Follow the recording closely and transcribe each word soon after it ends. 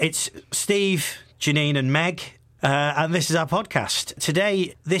It's Steve, Janine and Meg, and this is our podcast.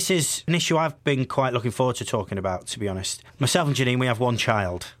 Today, this is an issue I've been quite looking forward to talking about, to be honest. Myself and Janine, we have one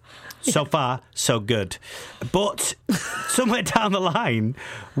child. So far, so good. But somewhere down the line,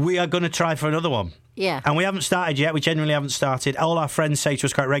 we are going to try for another one. Yeah. And we haven't started yet. We genuinely haven't started. All our friends say to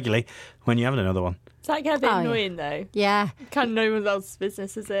us quite regularly, when you having another one? It's like a bit annoying, though. Yeah. Kind of no one else's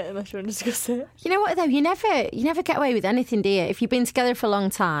business, is it, unless you want to discuss it? You know what, though? You never get away with anything, do you? If you've been together for a long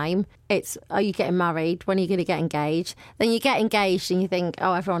time, it's, are you getting married? When are you going to get engaged? Then you get engaged and you think,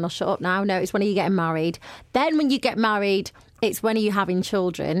 oh, everyone will shut up now. No, it's when are you getting married? Then when you get married, it's when are you having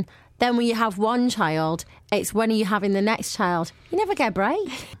children? Then when you have one child, it's when are you having the next child? You never get a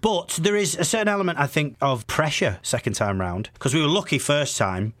break. But there is a certain element, I think, of pressure second time round. Because we were lucky first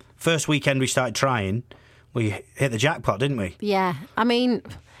time. First weekend we started trying, we hit the jackpot, didn't we? Yeah. I mean,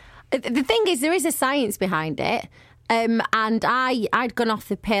 the thing is, there is a science behind it. And I'd gone off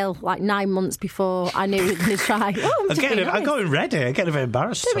the pill like 9 months before I knew we were going to try. Oh, I'm going ready. I'm getting a bit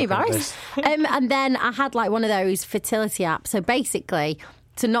embarrassed. Don't be embarrassed. And then I had like one of those fertility apps. So basically,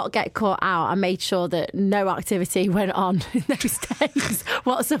 to not get caught out, I made sure that no activity went on in those days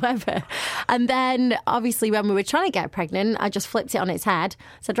whatsoever. And then, obviously, when we were trying to get pregnant, I just flipped it on its head.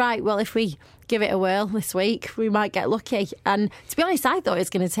 Said, right, well, if we give it a whirl this week, we might get lucky. And to be honest, I thought it was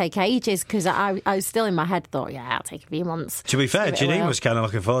going to take ages because I was still in my head, thought, yeah, I'll take a few months. To be fair, Janine was kind of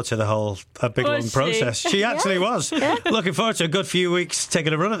looking forward to the whole big long process. She actually was. Yeah. Looking forward to a good few weeks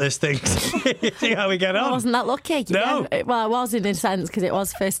taking a run at this thing. See how we get on. I wasn't that lucky. No. Yeah. Well, I was in a sense because it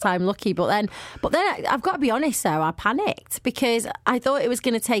was first time lucky. But then I've got to be honest though, I panicked because I thought it was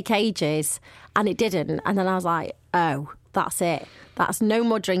going to take ages and it didn't. And then I was like, oh, that's it. That's no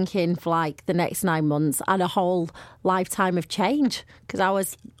more drinking for like the next 9 months and a whole lifetime of change because I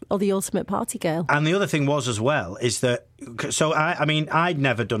was the ultimate party girl. And the other thing was as well is that, so I mean, I'd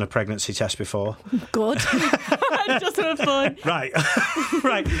never done a pregnancy test before. Good. Just for fun. Right.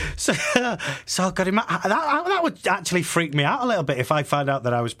 Right. So I got him. That would actually freak me out a little bit if I found out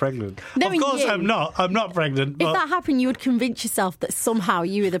that I was pregnant. Knowing of course you, I'm not pregnant. But if that happened, you would convince yourself that somehow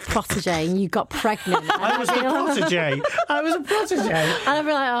you were the protege and you got pregnant. I was the protege. I was a protege. And I'd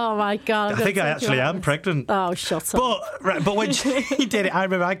be like, oh my God. I think I actually am pregnant. Oh, shut up. But when she did it, I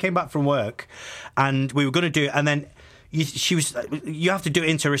remember I came back from work and we were going to do it, and then you have to do it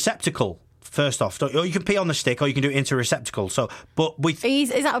into a receptacle first off. Or you can pee on the stick or you can do it into a receptacle. So, is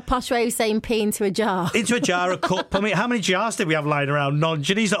that a posh way of saying pee into a jar? Into a jar, a cup. I mean, how many jars did we have lying around? None.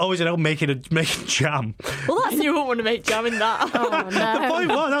 Janine's always making jam. Well, you won't want to make jam in that. Oh, no. The point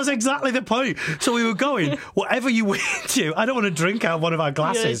was, that was exactly the point. So we were going, whatever you went to, I don't want to drink out of one of our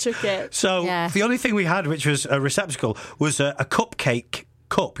glasses. Yeah, took it. So the only thing we had, which was a receptacle, was a cupcake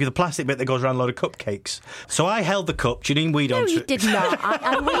cup, the plastic bit that goes around a load of cupcakes. So I held the cup, Janine weed onto it. No, you did not.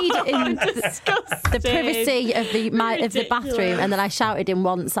 I weed in the privacy of the bathroom, and then I shouted in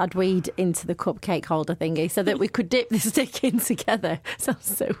once I'd weed into the cupcake holder thingy so that we could dip the stick in together.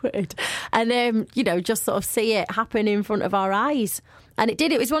 Sounds so weird. And, just sort of see it happen in front of our eyes. And it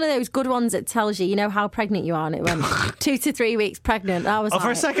did. It was one of those good ones that tells you, how pregnant you are. And it went 2 to 3 weeks pregnant. I was for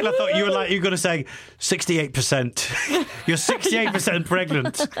a second, I thought you were going to say 68%. You're 68%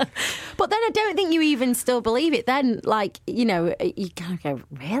 pregnant. But then I don't think you even still believe it. Then, you kind of go,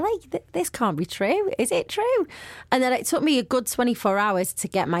 really? This can't be true. Is it true? And then it took me a good 24 hours to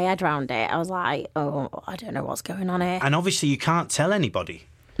get my head around it. I was like, oh, I don't know what's going on here. And obviously you can't tell anybody.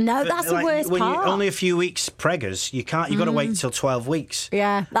 No, that's the worst when part. You're only a few weeks preggers, you've got to wait until 12 weeks.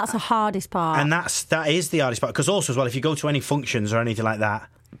 Yeah, that's the hardest part. And that is the hardest part. Because also as well, if you go to any functions or anything like that,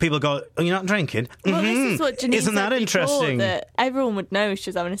 people go, oh, you're not drinking? Well, this is what Janine Isn't said that interesting? Before, that everyone would know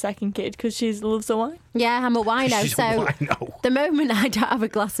she's having a second kid because she loves the wine. Yeah, I'm a wino. She's so a wino. The moment I don't have a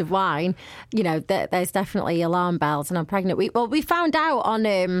glass of wine, there's definitely alarm bells and I'm pregnant. We found out on,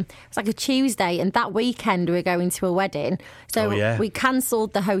 it's like a Tuesday, and that weekend we were going to a wedding. So we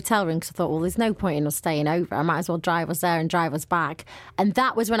cancelled the hotel room because I thought, well, there's no point in us staying over. I might as well drive us there and drive us back. And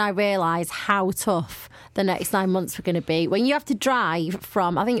that was when I realised how tough the next 9 months were going to be. When you have to drive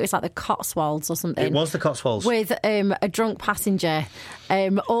from, I think it was like the Cotswolds or something. It was the Cotswolds. With a drunk passenger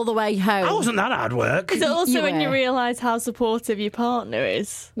all the way home. That wasn't that hard work. Is it also when you realise how supportive your partner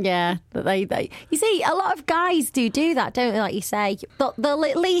is? Yeah, that you see, a lot of guys do that, don't they? Like you say, they'll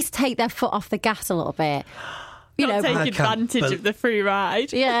at least take their foot off the gas a little bit. Take advantage of the free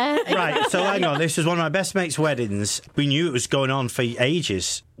ride. Yeah. Right, so hang on. This was one of my best mates' weddings. We knew it was going on for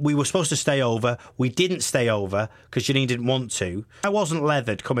ages. we were supposed to stay over. We didn't stay over because Janine didn't want to. I wasn't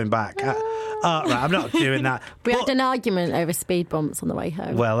leathered coming back. Right, I'm not doing that. We had an argument over speed bumps on the way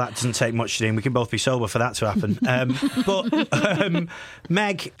home. Well, that doesn't take much, Janine. We can both be sober for that to happen.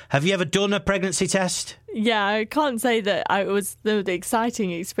 Meg, have you ever done a pregnancy test? Yeah, I can't say that it was the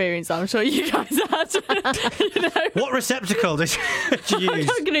exciting experience I'm sure you guys had. You know? What receptacle did you I'm use?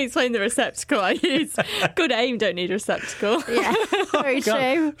 not going to explain the receptacle I use. Good aim, don't need a receptacle. Yeah, very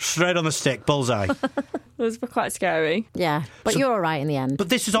true. Straight on the stick, bullseye. It was quite scary. Yeah, but you're all right in the end. But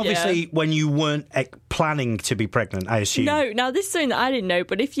this is obviously when you weren't planning to be pregnant, I assume. No, now this is something that I didn't know,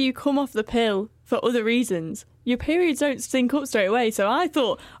 but if you come off the pill for other reasons, your periods don't sync up straight away. So I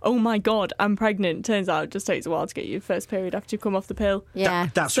thought, oh my God, I'm pregnant. Turns out it just takes a while to get your first period after you come off the pill. Yeah.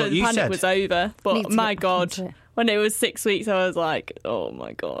 That's So what the you panic said. was over. Need But to my get back God, into it. when it was 6 weeks, I was like, oh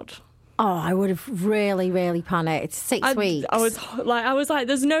my God. Oh, I would have really, really panicked. 6 weeks. I was like,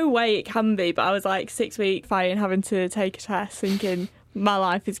 there's no way it can be. But I was like 6 week fighting, having to take a test, thinking my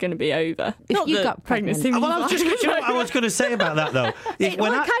life is going to be over. Not you that got pregnant. pregnancy. Well, I was just you know what I was going to say about that though. It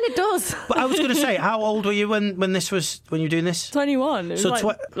kind of does. But I was going to say, how old were you when you were doing this? 21. It was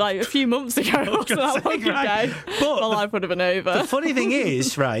So like a few months ago. It wasn't that long right. ago. But My life would have been over. The funny thing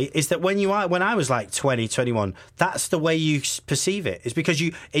is, right, is that when I was like 20, 21, that's the way you perceive it. It's because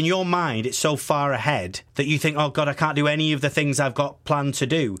in your mind, it's so far ahead that you think, oh God, I can't do any of the things I've got planned to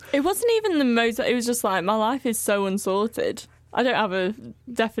do. It wasn't even the most. It was just like my life is so unsorted. I don't have a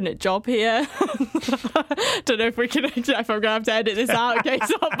definite job here. Don't know if I'm going to have to edit this out in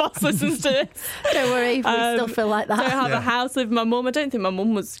case our boss listens to this. Don't worry, we still feel like that. I don't have a house with my mum. I don't think my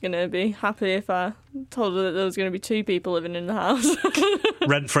mum was going to be happy if I told her that there was going to be 2 people living in the house.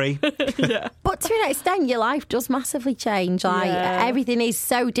 Rent free. Yeah. But to an extent, your life does massively change. Like Yeah. everything is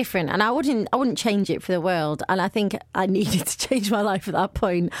so different, and I wouldn't change it for the world. And I think I needed to change my life at that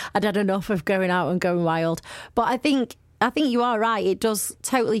point. I'd had enough of going out and going wild. But I think you are right. It does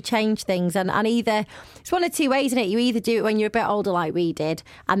totally change things, and either it's one of two ways, isn't it? You either do it when you're a bit older, like we did,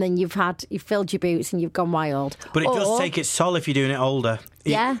 and then you've filled your boots and you've gone wild. But it does take its toll if you're doing it older.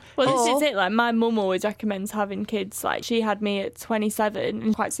 Yeah. Well, this is it. Like, my mum always recommends having kids. Like, she had me at 27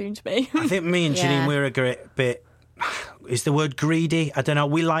 and quite soon to me. I think me and Janine, Yeah. we're a bit... Is the word greedy? I don't know.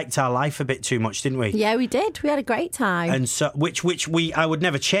 We liked our life a bit too much, didn't we? Yeah, we did. We had a great time. And so, which I would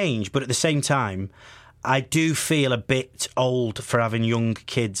never change, but at the same time, I do feel a bit old for having young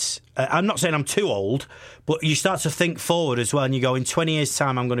kids. I'm not saying I'm too old, but you start to think forward as well, and you go, in 20 years'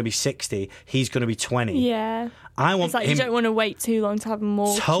 time, I'm going to be 60. He's going to be 20. Yeah. I want It's like him... you don't want to wait too long to have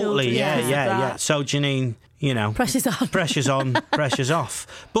more Totally, children. yeah, because of yeah, that. yeah. So, Janine, you know... Pressure's on. Pressure's on, pressure's off.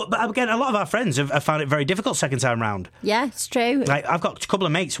 But again, a lot of our friends have found it very difficult second time round. Yeah, it's true. Like, I've got a couple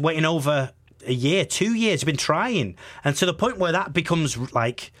of mates waiting over a year, 2 years, have been trying. And to the point where that becomes,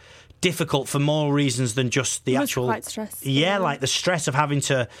 like... difficult for more reasons than just the It was actual. quite stressful. Yeah, like the stress of having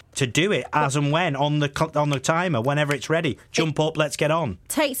to do it as and when on the timer, whenever it's ready. Jump up, let's get on.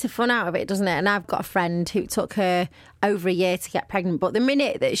 Takes the fun out of it, doesn't it? And I've got a friend who took her over a year to get pregnant, but the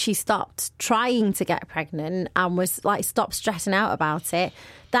minute that she stopped trying to get pregnant and was like stopped stressing out about it,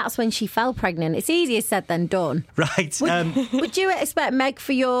 that's when she fell pregnant. It's easier said than done. Right. Would you expect, Meg,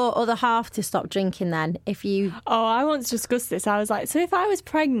 for your other half to stop drinking then? If you... Oh, I once discussed this. I was like, so if I was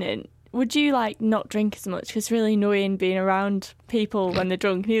pregnant, would you like not drink as much? 'Cause it's really annoying being around people when they're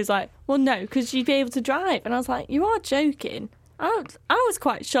drunk. And he was like, well, no, because you'd be able to drive. And I was like, you are joking. I was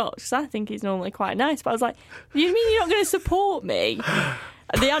quite shocked because I think he's normally quite nice. But I was like, you mean you're not going to support me?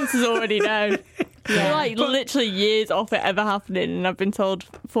 And the answer's already no. We're like literally years off it ever happening, and I've been told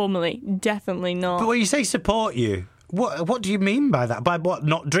formally, definitely not. But when you say support you, what do you mean by that? By what?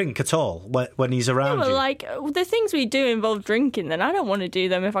 Not drink at all when he's around But you? like the things we do involve drinking, then I don't want to do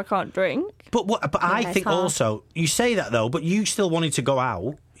them if I can't drink. But I it's think hard. also, you say that though, but you still wanted to go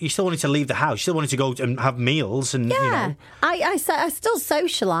out. You still wanted to leave the house. You still wanted to go and have meals and, Yeah, you know. I still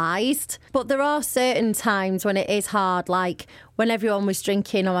socialised, but there are certain times when it is hard, like when everyone was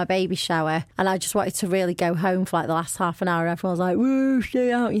drinking on my baby shower and I just wanted to really go home for like the last half an hour. Everyone was like, woo,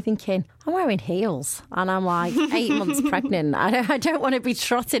 stay out. You're thinking, I'm wearing heels and I'm like 8 months pregnant. I don't want to be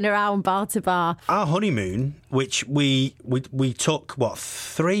trotting around bar to bar. Our honeymoon, which we took,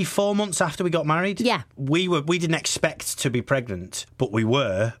 3-4 months after we got married? Yeah. We didn't expect to be pregnant, but we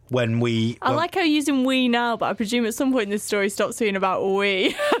were when we... I like how you're using we now, but I presume at some point in this story stops being about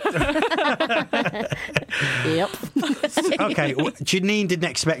we. Yep. Okay, say, Janine didn't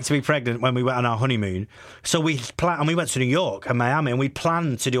expect to be pregnant when we went on our honeymoon. So we planned, and we went to New York and Miami, and we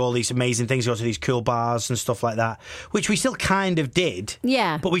planned to do all these amazing things, go to these cool bars and stuff like that, which we still kind of did.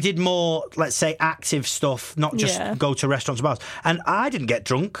 Yeah. But we did more, let's say, active stuff, not just go to restaurants and bars. And I didn't get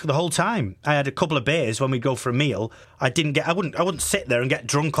drunk the whole time. I had a couple of beers when we'd go for a meal. I wouldn't sit there and get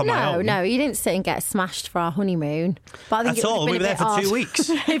drunk on my own. No, you didn't sit and get smashed for our honeymoon. But I think That's all. We were there for 2 weeks.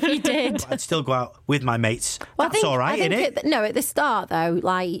 If you did. I'd still go out with my mates. Well, That's all right, isn't it? At the start, though,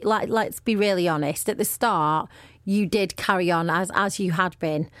 like let's be really honest. At the start, you did carry on as you had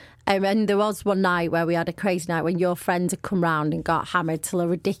been. And there was one night where we had a crazy night when your friends had come round and got hammered till a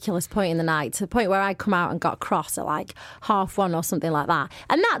ridiculous point in the night, to the point where I come out and got cross at like 1:30 or something like that.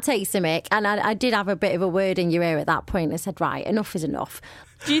 And that takes a mick. And I did have a bit of a word in your ear at that point. I said, right, enough is enough.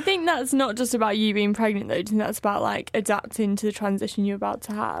 Do you think that's not just about you being pregnant, though? Do you think that's about, like, adapting to the transition you're about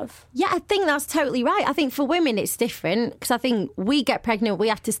to have? Yeah, I think that's totally right. I think for women it's different, because I think we get pregnant, we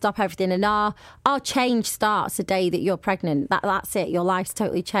have to stop everything, and our change starts the day that you're pregnant. That's it. Your life's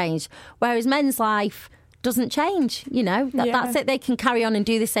totally changed. Whereas men's life doesn't change, That's it. They can carry on and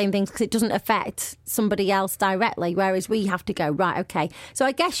do the same things because it doesn't affect somebody else directly, whereas we have to go, right, okay. So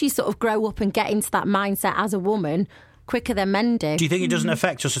I guess you sort of grow up and get into that mindset as a woman quicker than men do. Do you think it doesn't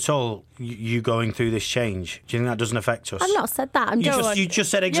affect us at all, you going through this change? Do you think that doesn't affect us? I've not said that. You just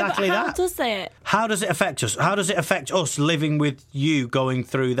said exactly but how that. does it? How does it affect us? How does it affect us living with you going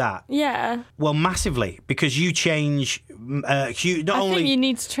through that? Yeah. Well, massively, because you change. I think you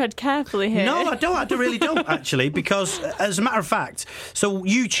need to tread carefully here. No, I don't. I really don't, actually, because as a matter of fact, so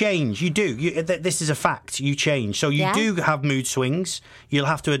you change. You do. This is a fact. You change. So you do have mood swings. You'll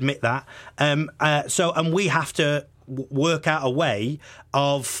have to admit that. And we have to work out a way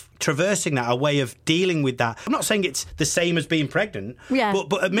of traversing that, a way of dealing with that. I'm not saying it's the same as being pregnant,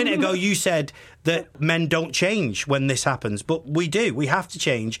 but a minute ago you said that men don't change when this happens, but we do. We have to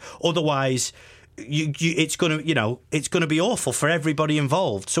change, otherwise it's going to be awful for everybody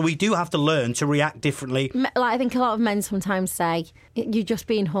involved. So we do have to learn to react differently. Like, I think a lot of men sometimes say, you're just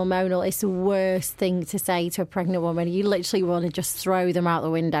being hormonal. It's the worst thing to say to a pregnant woman. You literally want to just throw them out the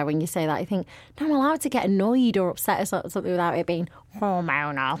window when you say that. I think, no, I'm allowed to get annoyed or upset or something without it being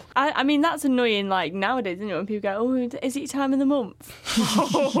hormonal. I mean, that's annoying, like, nowadays, isn't it? When people go, oh, is it your time of the month?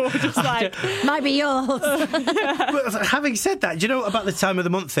 Just like... Might be yours. But having said that, do you know about the time of the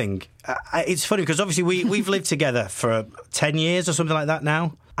month thing? It's funny because obviously we've lived together for 10 years or something like that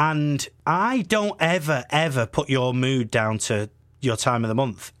now, and I don't ever put your mood down to your time of the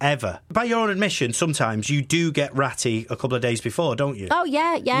month, ever. By your own admission, sometimes you do get ratty a couple of days before, don't you? Oh,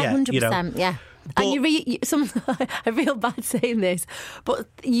 yeah, 100%, yeah. But, and I feel bad saying this, but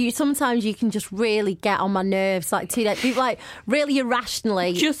sometimes you can just really get on my nerves, like 2 days, like really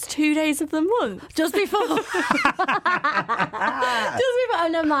irrationally. Just 2 days of the month, just before,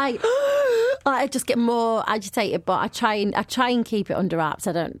 and I'm like, I just get more agitated. But I try and keep it under wraps.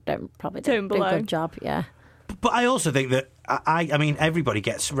 I don't probably do a good job. Yeah. But I also think that I mean everybody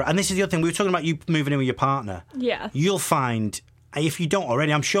gets, and this is the other thing we were talking about. You moving in with your partner. Yeah. You'll find. If you don't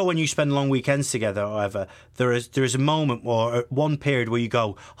already, I'm sure when you spend long weekends together or whatever, there is a moment or one period where you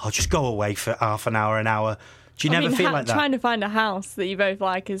go, I'll just go away for half an hour, an hour. Do you never feel like that? Trying to find a house that you both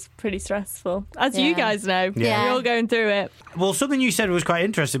like is pretty stressful. As you guys know, we're all going through it. Well, something you said was quite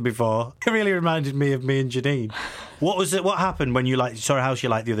interesting before. It really reminded me of me and Janine. What happened when you saw a house you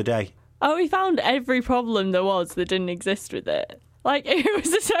liked the other day? Oh, we found every problem there was that didn't exist with it. Like, it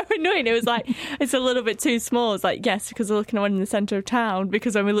was just so annoying. It was like, it's a little bit too small. It's like, yes, because we're looking at one in the centre of town.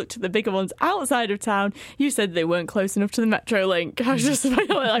 Because when we looked at the bigger ones outside of town, you said they weren't close enough to the Metro link. I was just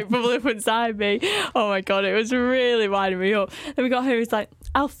like bubbling up inside me. Oh my God, it was really winding me up. Then we got home, it was like,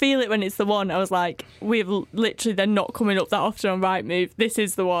 I'll feel it when it's the one. I was like, we've literally, they're not coming up that often on Rightmove. This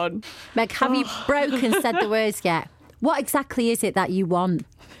is the one. Meg, have you broken said the words yet? What exactly is it that you want?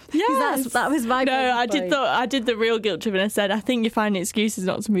 Yes. That was my point. I did the real guilt trip and I said, I think you're finding excuses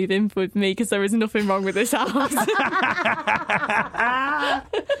not to move in with me because there is nothing wrong with this house.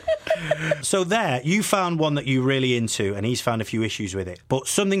 So there, you found one that you're really into and he's found a few issues with it. But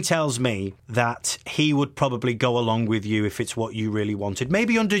something tells me that he would probably go along with you if it's what you really wanted.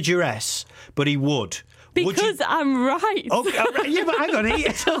 Maybe under duress, but he would. Because I'm right. Okay, yeah, but hang on.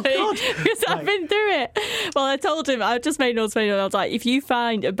 Because I've been through it. Well, I told him, I just made notes. I was like, if you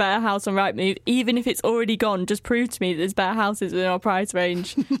find a better house on Rightmove, even if it's already gone, just prove to me that there's better houses in our price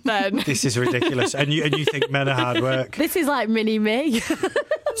range. Then this is ridiculous. And you think men are hard work. This is like mini me.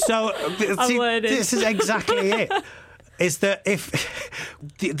 So this is exactly it. Is that if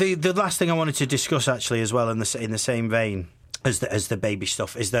the last thing I wanted to discuss actually as well in the same vein as the baby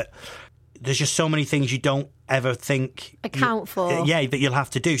stuff is that there's just so many things you don't ever think Account for. that you'll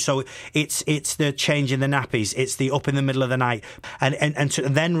have to do. So it's the change in the nappies, it's the up in the middle of the night, and to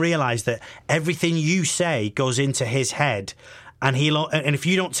then realise that everything you say goes into his head. And and if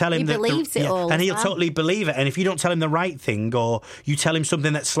you don't tell him He believes it all, and he'll well. totally believe it. And if you don't tell him the right thing, or you tell him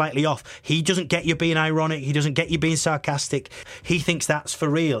something that's slightly off, he doesn't get you being ironic. He doesn't get you being sarcastic. He thinks that's for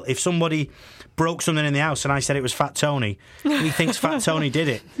real. If somebody broke something in the house and I said it was Fat Tony, he thinks Fat Tony did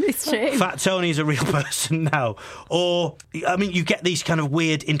it. It's true. Fat Tony is a real person now. Or, I mean, you get these kind of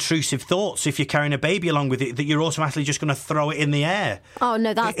weird, intrusive thoughts if you're carrying a baby along with it, that you're automatically just going to throw it in the air. Oh,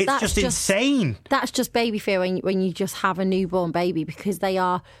 no, It's that's just insane. That's just baby fear when you just have a newborn baby, because they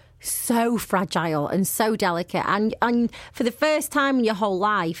are so fragile and so delicate. And for the first time in your whole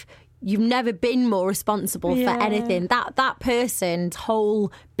life, you've never been more responsible for anything. That person's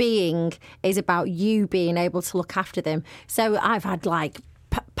whole being is about you being able to look after them. So I've had like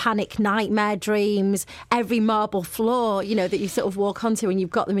panic nightmare dreams, every marble floor, that you sort of walk onto when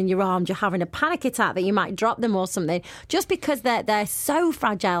you've got them in your arms, you're having a panic attack that you might drop them or something, just because they're so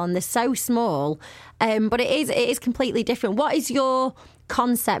fragile and they're so small. But it is completely different. What is your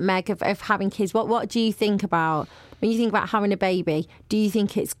concept, Meg, of having kids? What do you think about when you think about having a baby? Do you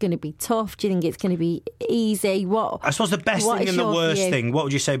think it's going to be tough? Do you think it's going to be easy? I suppose the best thing and the worst thing, what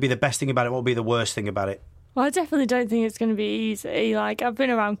would you say would be the best thing about it? What would be the worst thing about it? Well, I definitely don't think it's going to be easy. Like, I've been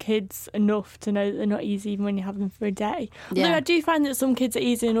around kids enough to know that they're not easy even when you have them for a day. Yeah. Although I do find that some kids are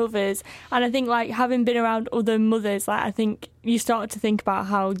easier than others. And I think, like, having been around other mothers, like, I think you start to think about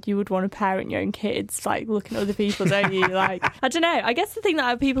how you would want to parent your own kids, like, looking at other people, don't you? Like, I don't know. I guess the thing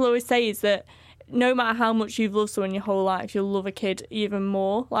that people always say is that no matter how much you've loved someone your whole life, you'll love a kid even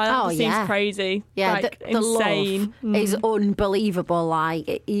more. Like, that just seems crazy. Yeah, like, the insane. love is unbelievable.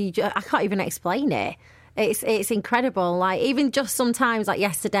 Like, I can't even explain it. It's incredible. Like, even just sometimes, like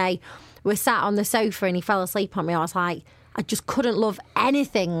yesterday, we sat on the sofa and he fell asleep on me. I was like, I just couldn't love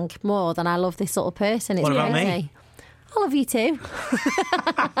anything more than I love this little person. It's What about crazy. me? I love you too.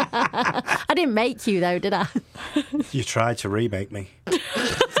 I didn't make you though, did I? You tried to remake me.